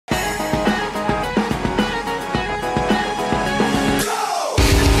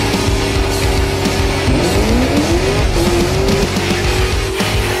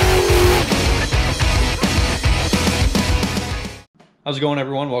How's it going,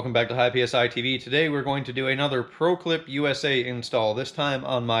 everyone? Welcome back to High PSI TV. Today we're going to do another Proclip USA install, this time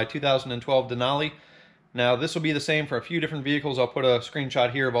on my 2012 Denali. Now this will be the same for a few different vehicles. I'll put a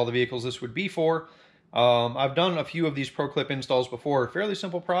screenshot here of all the vehicles this would be for. I've done a few of these Proclip installs before. Fairly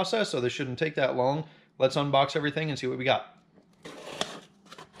simple process, so this shouldn't take that long. Let's unbox everything and see what we got.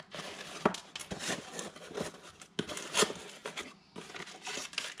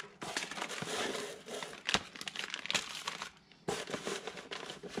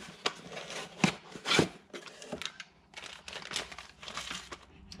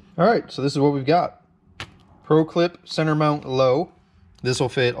 Alright, so this is what we've got. Proclip center mount low. This will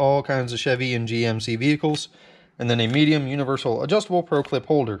fit all kinds of Chevy and GMC vehicles. And then a medium universal adjustable Proclip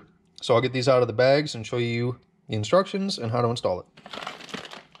holder. So I'll get these out of the bags and show you the instructions and how to install it.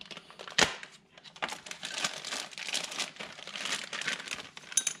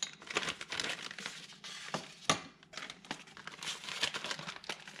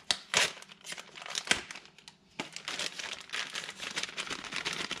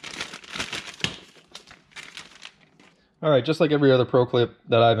 Alright, just like every other Proclip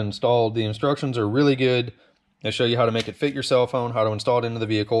that I've installed, the instructions are really good. They show you how to make it fit your cell phone, how to install it into the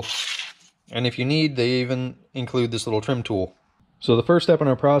vehicle. And if you need, they even include this little trim tool. So the first step in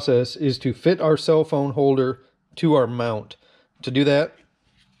our process is to fit our cell phone holder to our mount. To do that,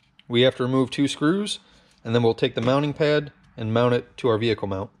 we have to remove 2 screws, and then we'll take the mounting pad and mount it to our vehicle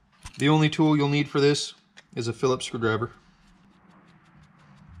mount. The only tool you'll need for this is a Phillips screwdriver.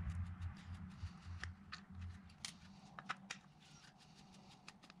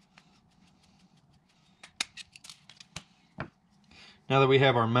 Now that we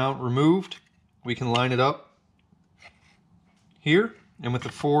have our mount removed, we can line it up here, and with the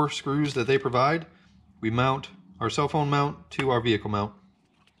 4 screws that they provide, we mount our cell phone mount to our vehicle mount.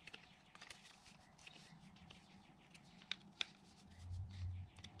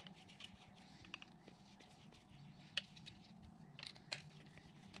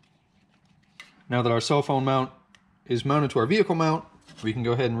 Now that our cell phone mount is mounted to our vehicle mount, we can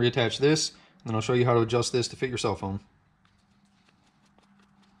go ahead and reattach this, and then I'll show you how to adjust this to fit your cell phone.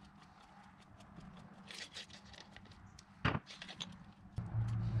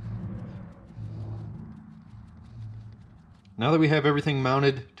 Now that we have everything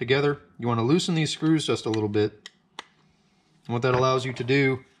mounted together, you want to loosen these screws just a little bit. And what that allows you to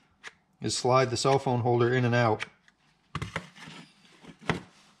do is slide the cell phone holder in and out.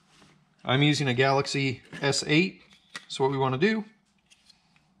 I'm using a Galaxy S8, so what we want to do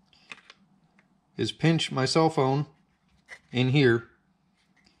is pinch my cell phone in here,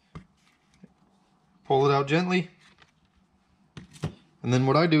 pull it out gently, and then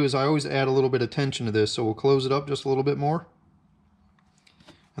what I do is I always add a little bit of tension to this, so we'll close it up just a little bit more.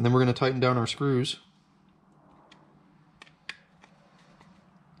 And then we're going to tighten down our screws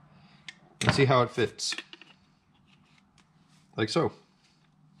and see how it fits. Like so.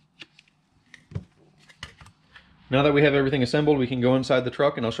 Now that we have everything assembled, we can go inside the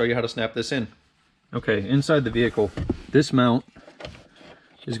truck and I'll show you how to snap this in. Okay, inside the vehicle, this mount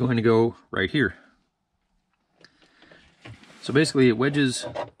is going to go right here. So basically it wedges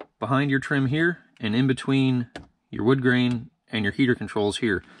behind your trim here and in between your wood grain and your heater controls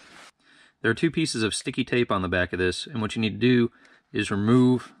here. There are 2 pieces of sticky tape on the back of this, and what you need to do is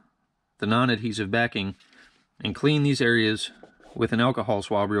remove the non-adhesive backing and clean these areas with an alcohol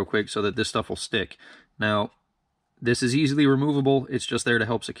swab real quick so that this stuff will stick. Now, this is easily removable, it's just there to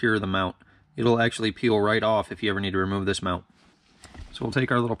help secure the mount. It'll actually peel right off if you ever need to remove this mount. So we'll take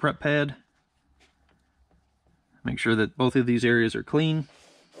our little prep pad, make sure that both of these areas are clean.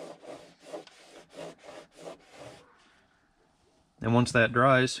 And once that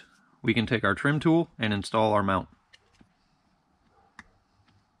dries, we can take our trim tool and install our mount.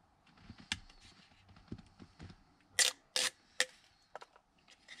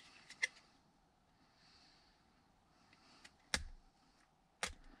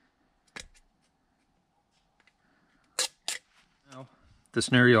 Now, the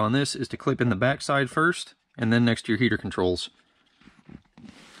scenario on this is to clip in the back side first and then next to your heater controls.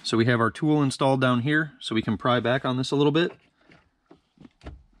 So we have our tool installed down here, so we can pry back on this a little bit.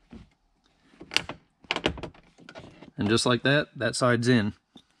 And just like that, that side's in.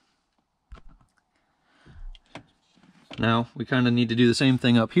 Now, we kind of need to do the same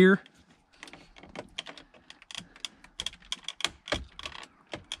thing up here.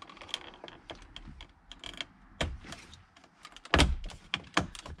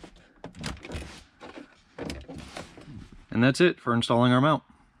 And that's it for installing our mount.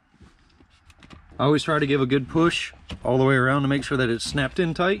 I always try to give a good push all the way around to make sure that it's snapped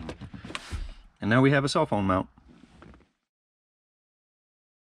in tight. And now we have a cell phone mount.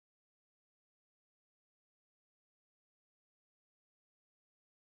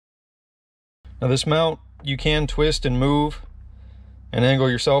 Now this mount, you can twist and move and angle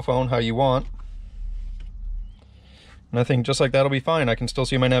your cell phone how you want. And I think just like that'll be fine. I can still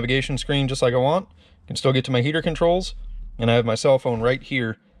see my navigation screen just like I want. I can still get to my heater controls, and I have my cell phone right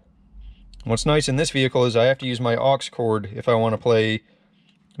here. What's nice in this vehicle is I have to use my aux cord if I want to play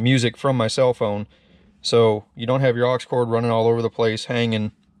music from my cell phone. So you don't have your aux cord running all over the place,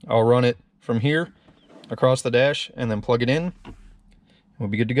 hanging. I'll run it from here across the dash and then plug it in. We'll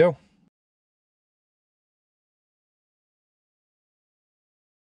be good to go.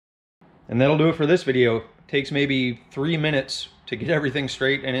 And that'll do it for this video. It takes maybe 3 minutes to get everything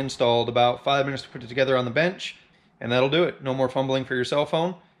straight and installed, about 5 minutes to put it together on the bench, and that'll do it. No more fumbling for your cell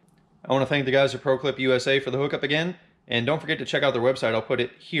phone. I want to thank the guys at Proclip USA for the hookup again, and don't forget to check out their website. I'll put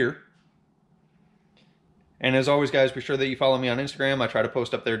it here. And as always, guys, be sure that you follow me on Instagram. I try to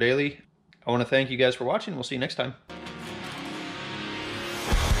post up there daily. I want to thank you guys for watching. We'll see you next time.